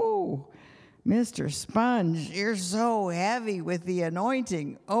 ho, ho. Mr. Sponge, you're so heavy with the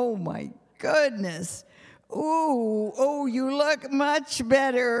anointing. Oh, my goodness. Oh, you look much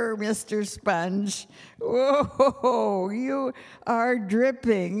better, Mr. Sponge. Whoa, you are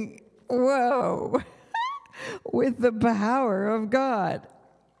dripping. Whoa, with the power of God.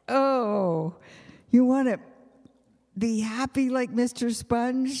 Oh, you want to be happy like Mr.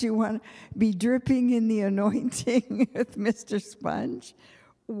 Sponge? You want to be dripping in the anointing with Mr. Sponge?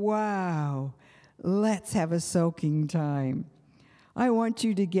 Wow, let's have a soaking time. I want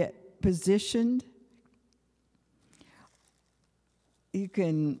you to get positioned. You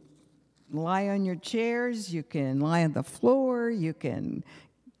can lie on your chairs, you can lie on the floor, you can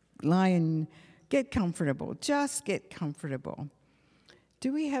lie and get comfortable. Just get comfortable.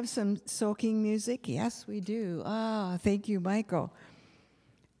 Do we have some soaking music? Yes, we do. Thank you, Michael.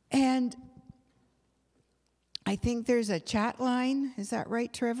 And I think there's a chat line. Is that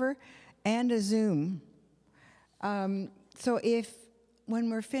right, Trevor? and a Zoom. So when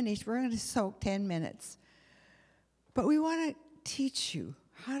we're finished, we're going to soak 10 minutes. But we want to teach you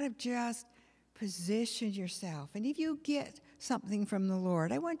how to just position yourself. And if you get something from the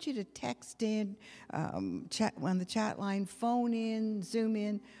Lord, I want you to text in, chat on the chat line, phone in, Zoom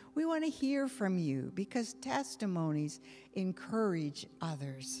in. We want to hear from you because testimonies encourage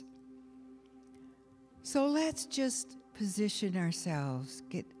others. So let's just position ourselves.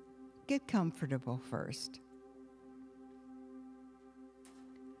 Get comfortable first.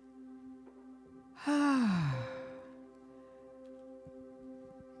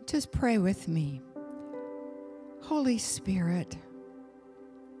 Just pray with me. Holy Spirit,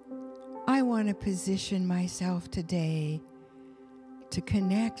 I want to position myself today to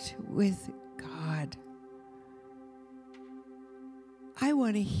connect with God. I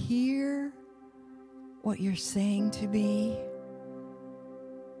want to hear what you're saying to me.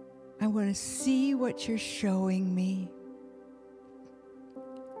 I want to see what you're showing me.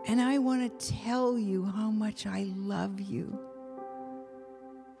 And I want to tell you how much I love you.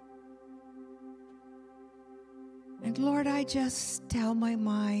 And Lord, I just tell my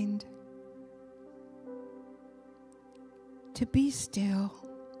mind to be still.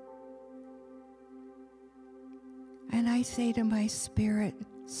 And I say to my spirit,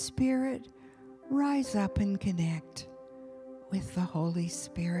 Spirit, rise up and connect with the Holy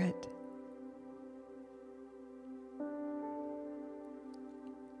Spirit.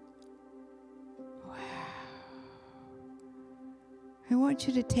 Wow. I want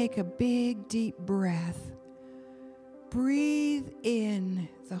you to take a big, deep breath. Breathe in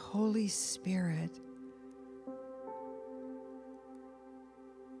the Holy Spirit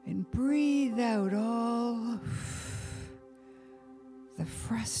and breathe out all the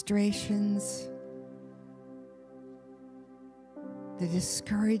frustrations, the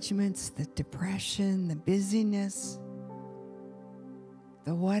discouragements, the depression, the busyness,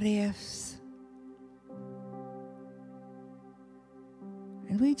 the what ifs.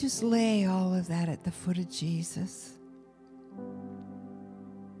 And we just lay all of that at the foot of Jesus.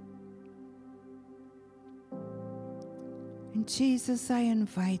 And Jesus, I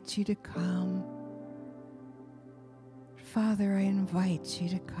invite you to come. Father, I invite you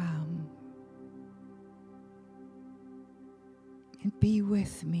to come and be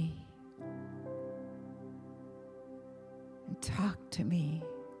with me and talk to me.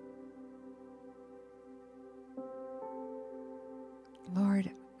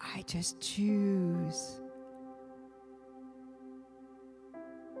 Lord, I just choose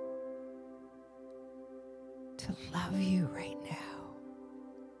to love you right now.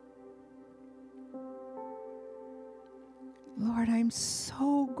 Lord, I'm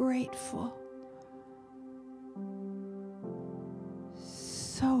so grateful.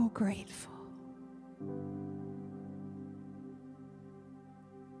 So grateful.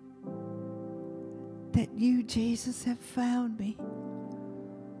 That you, Jesus, have found me.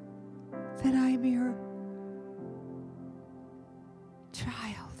 That I'm your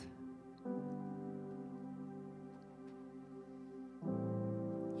child.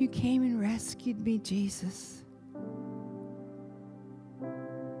 You came and rescued me, Jesus.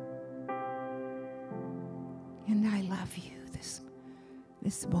 And I love you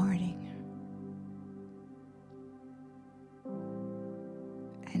this morning.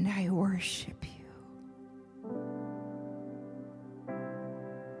 And I worship you.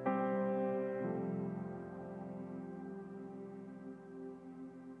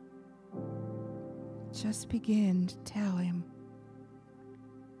 Just begin to tell him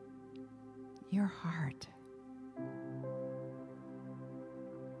your heart.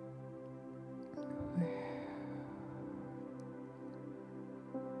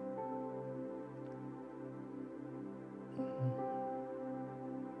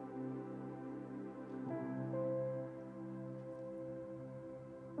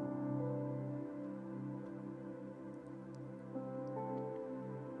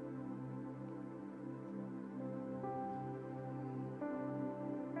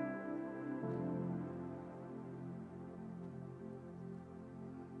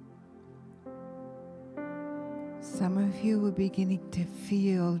 Some of you are beginning to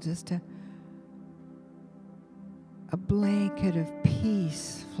feel just a blanket of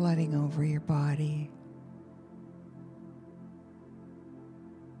peace flooding over your body.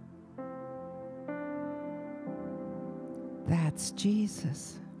 That's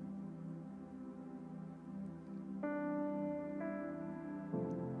Jesus.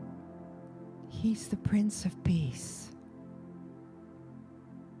 He's the Prince of Peace.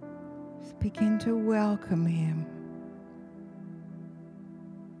 Just begin to welcome him.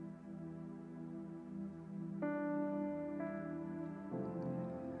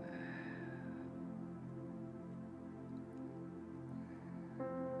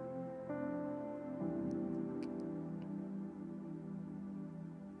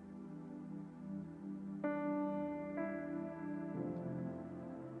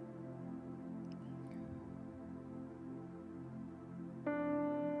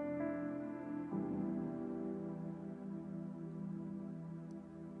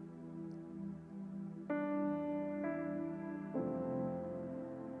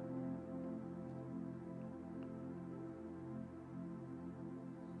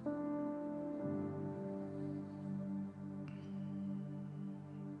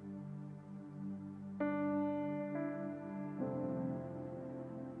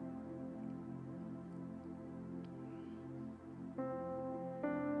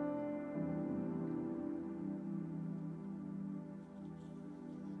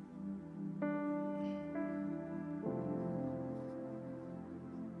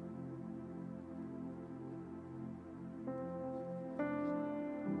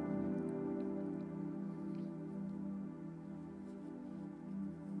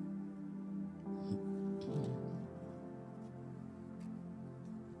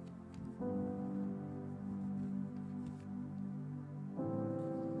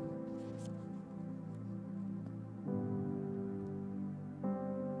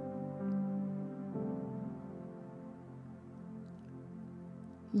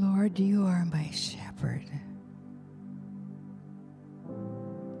 Lord, you are my shepherd.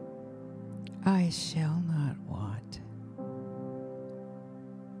 I shall not want.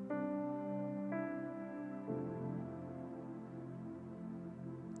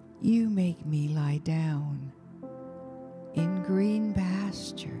 You make me lie down in green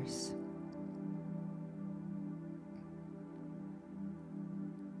pastures.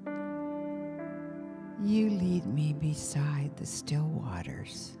 You lead me beside the still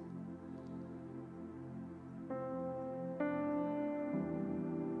waters.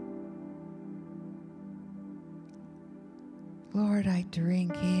 Lord, I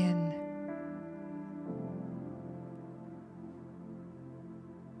drink in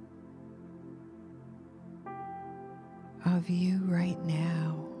of you right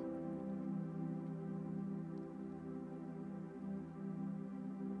now.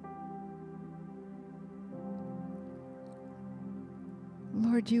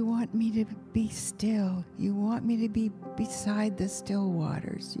 Lord, you want me to be still. You want me to be beside the still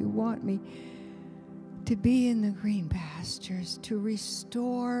waters. You want me to be in the green pastures, to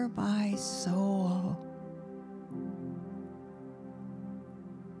restore my soul.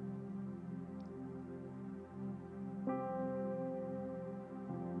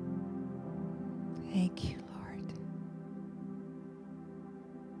 Thank you, Lord.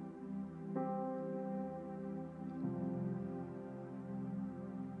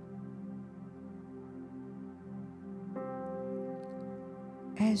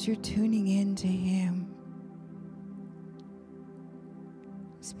 As you're tuning into Him,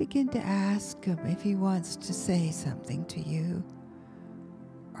 just begin to ask Him if He wants to say something to you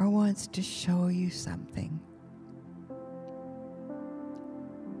or wants to show you something.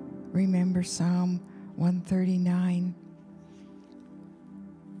 Remember Psalm 139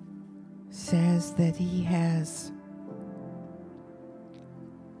 says that He has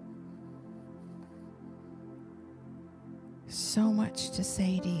so much to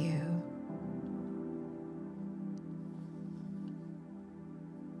say to you.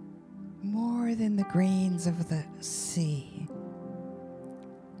 More than the grains of the sea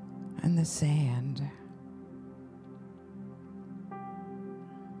and the sand.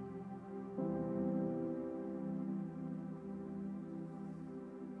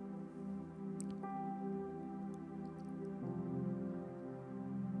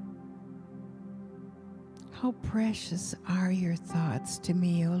 How precious are your thoughts to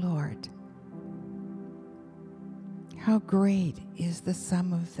me, O Lord. How great is the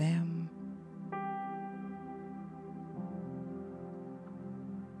sum of them.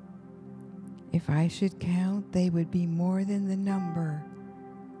 If I should count, they would be more than the number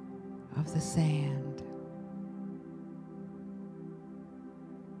of the sand.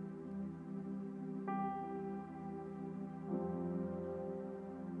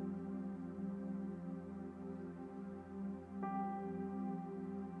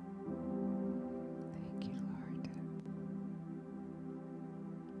 Thank you, Lord.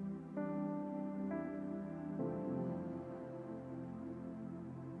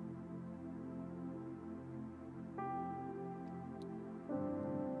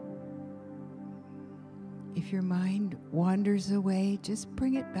 If your mind wanders away, just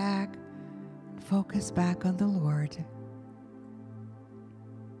bring it back. Focus back on the Lord.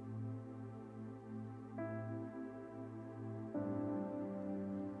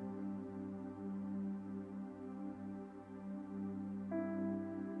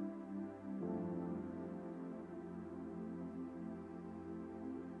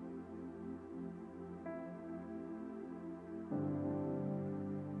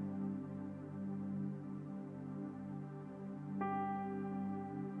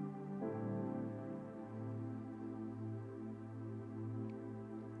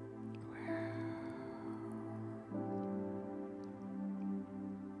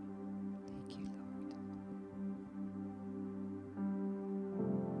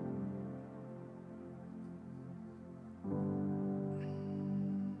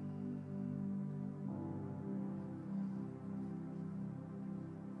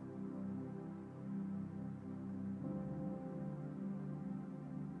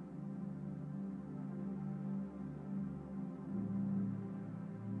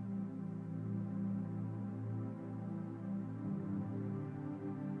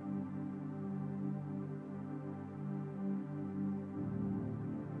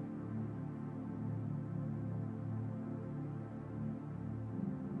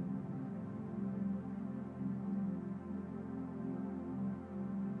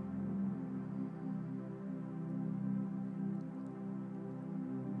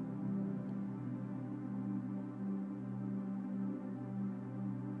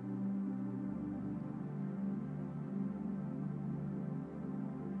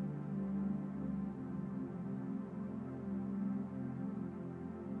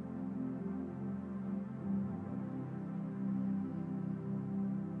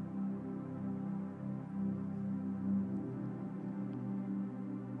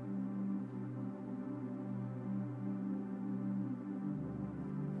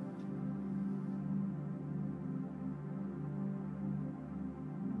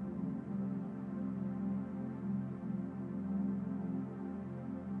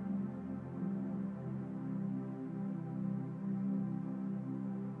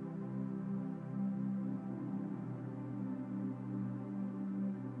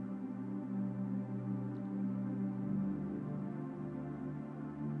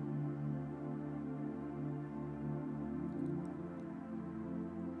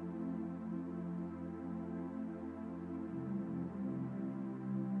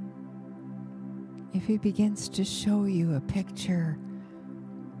 If He begins to show you a picture,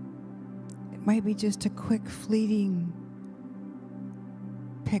 it might be just a quick, fleeting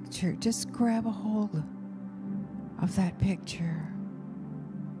picture. Just grab a hold of that picture.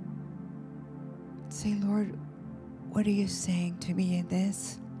 Say, Lord, what are you saying to me in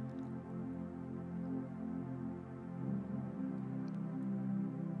this?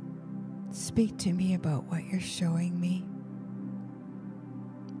 Speak to me about what you're showing me.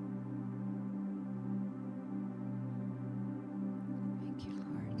 Thank you,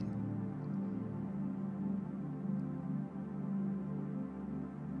 Lord.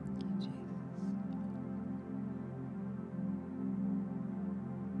 Thank you, Jesus.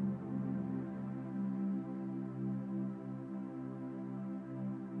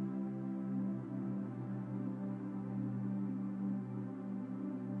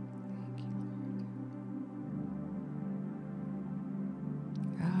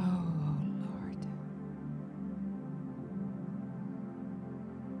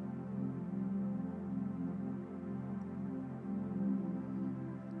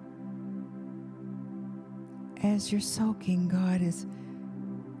 As you're soaking, God is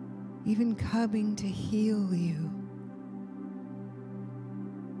even coming to heal you.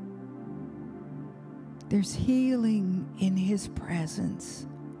 There's healing in His presence.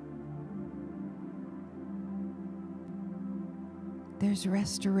 There's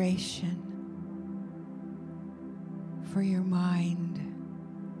restoration for your mind.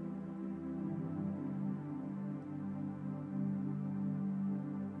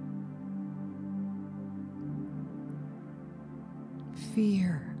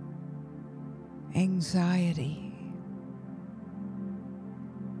 Fear, anxiety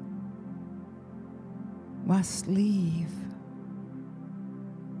must leave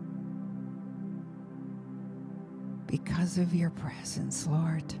because of your presence,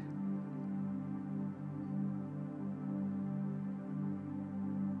 Lord.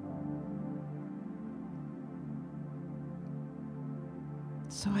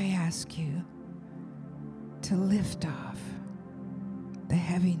 So I ask you to lift off the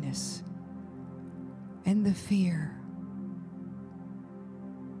heaviness and the fear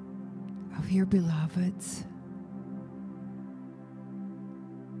of your beloveds.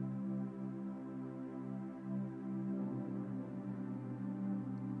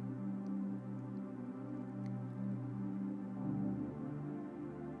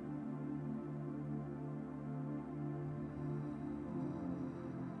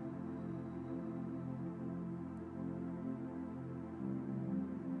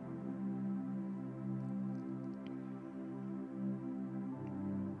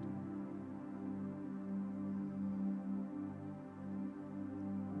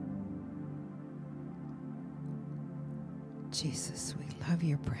 Jesus, we love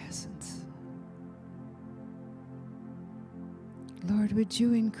your presence. Lord, would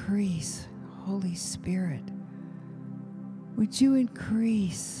you increase, Holy Spirit, would you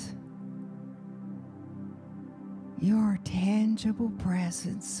increase your tangible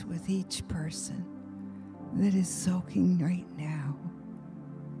presence with each person that is soaking right now?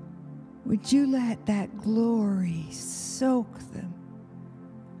 Would you let that glory soak them,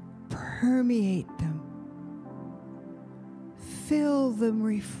 permeate them, fill them,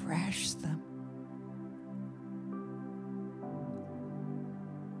 refresh them.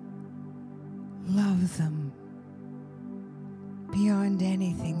 Love them beyond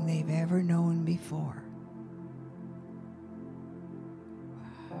anything they've ever known before.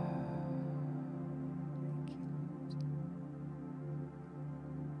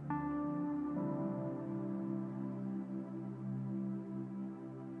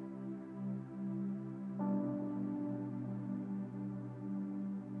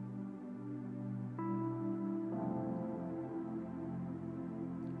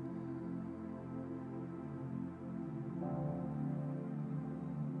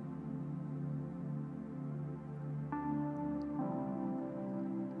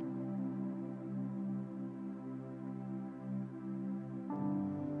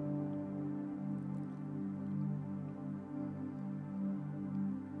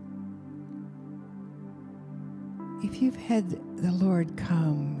 If you've had the Lord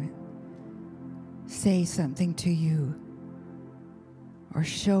come, say something to you, or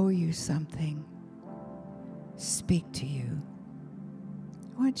show you something, speak to you,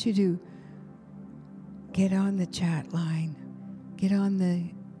 I want you to get on the chat line, get on the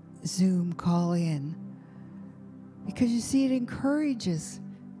Zoom, call in, because you see, it encourages.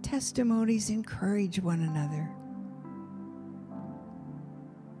 Testimonies encourage one another.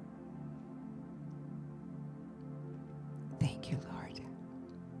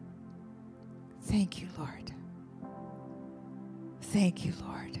 Thank you, Lord. Thank you,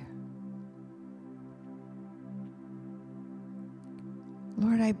 Lord.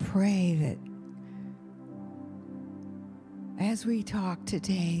 Lord, I pray that as we talk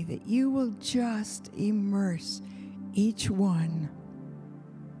today, that you will just immerse each one.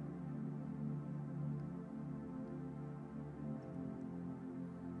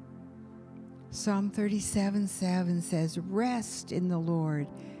 Psalm 37:7 says, "Rest in the Lord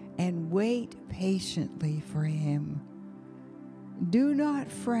and wait patiently for him. Do not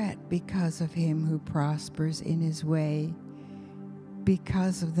fret because of him who prospers in his way,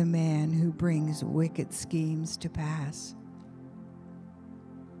 because of the man who brings wicked schemes to pass."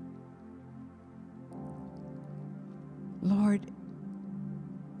 Lord,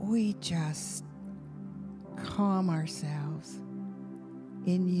 we just calm ourselves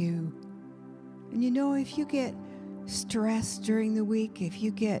in you. And you know, if you get stressed during the week, if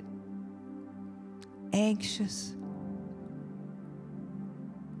you get anxious,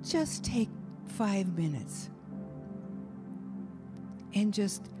 just take 5 minutes and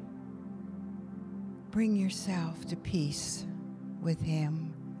just bring yourself to peace with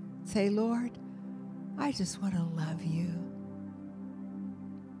him. Say, Lord, I just want to love you.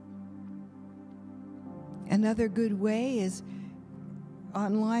 Another good way is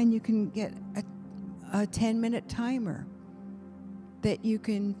online you can get a 10-minute timer that you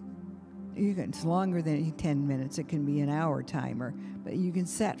can, it's longer than 10 minutes, it can be an hour timer, but you can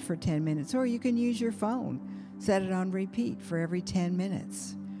set for 10 minutes, or you can use your phone, set it on repeat for every 10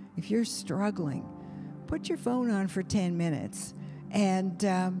 minutes. If you're struggling, put your phone on for 10 minutes, and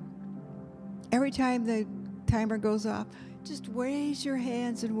every time the timer goes off, just raise your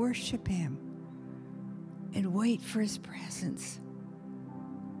hands and worship him and wait for his presence.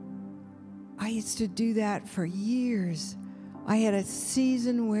 I used to do that for years. I had a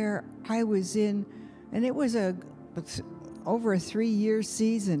season where I was in, and it was over a 3-year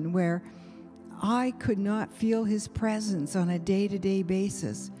season where I could not feel his presence on a day-to-day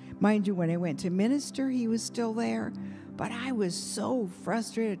basis. Mind you, when I went to minister, he was still there, but I was so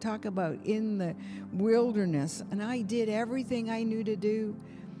frustrated. Talk about in the wilderness, and I did everything I knew to do.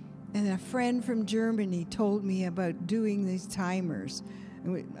 And a friend from Germany told me about doing these timers.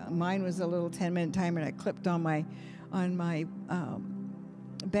 Mine was a little 10-minute timer, and I clipped on my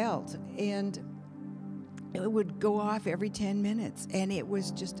belt, and it would go off every 10 minutes, and it was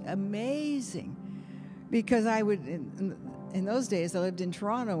just amazing because I would, in those days, I lived in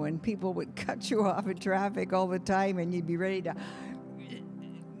Toronto, and people would cut you off in traffic all the time, and you'd be ready to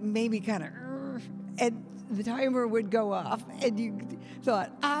maybe kind of, and the timer would go off, and you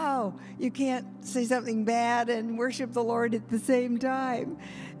thought, oh, you can't say something bad and worship the Lord at the same time.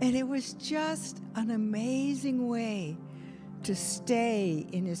 And it was just an amazing way to stay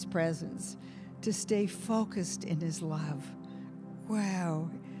in his presence, to stay focused in his love. Wow,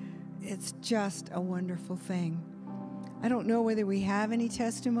 it's just a wonderful thing. I don't know whether we have any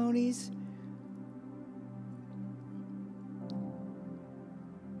testimonies.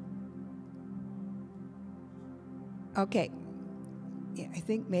 Okay. Yeah, I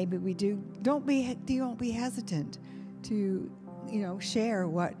think maybe we do. Don't be hesitant to, share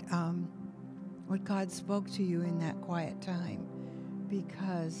what God spoke to you in that quiet time,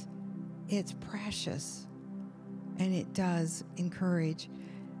 because it's precious and it does encourage.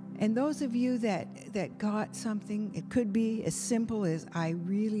 And those of you that got something, it could be as simple as "I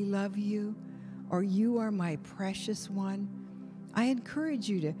really love you," or "You are my precious one." I encourage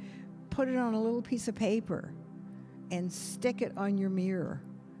you to put it on a little piece of paper and stick it on your mirror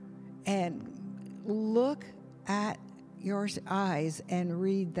and look at your eyes and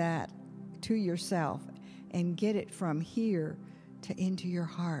read that to yourself and get it from here to into your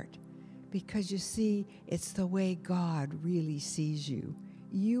heart. Because you see, it's the way God really sees you.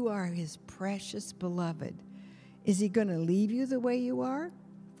 You are his precious beloved. Is he going to leave you the way you are?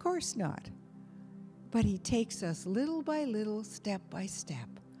 Of course not. But he takes us little by little, step by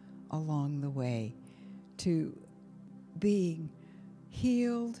step along the way to being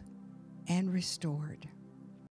healed and restored.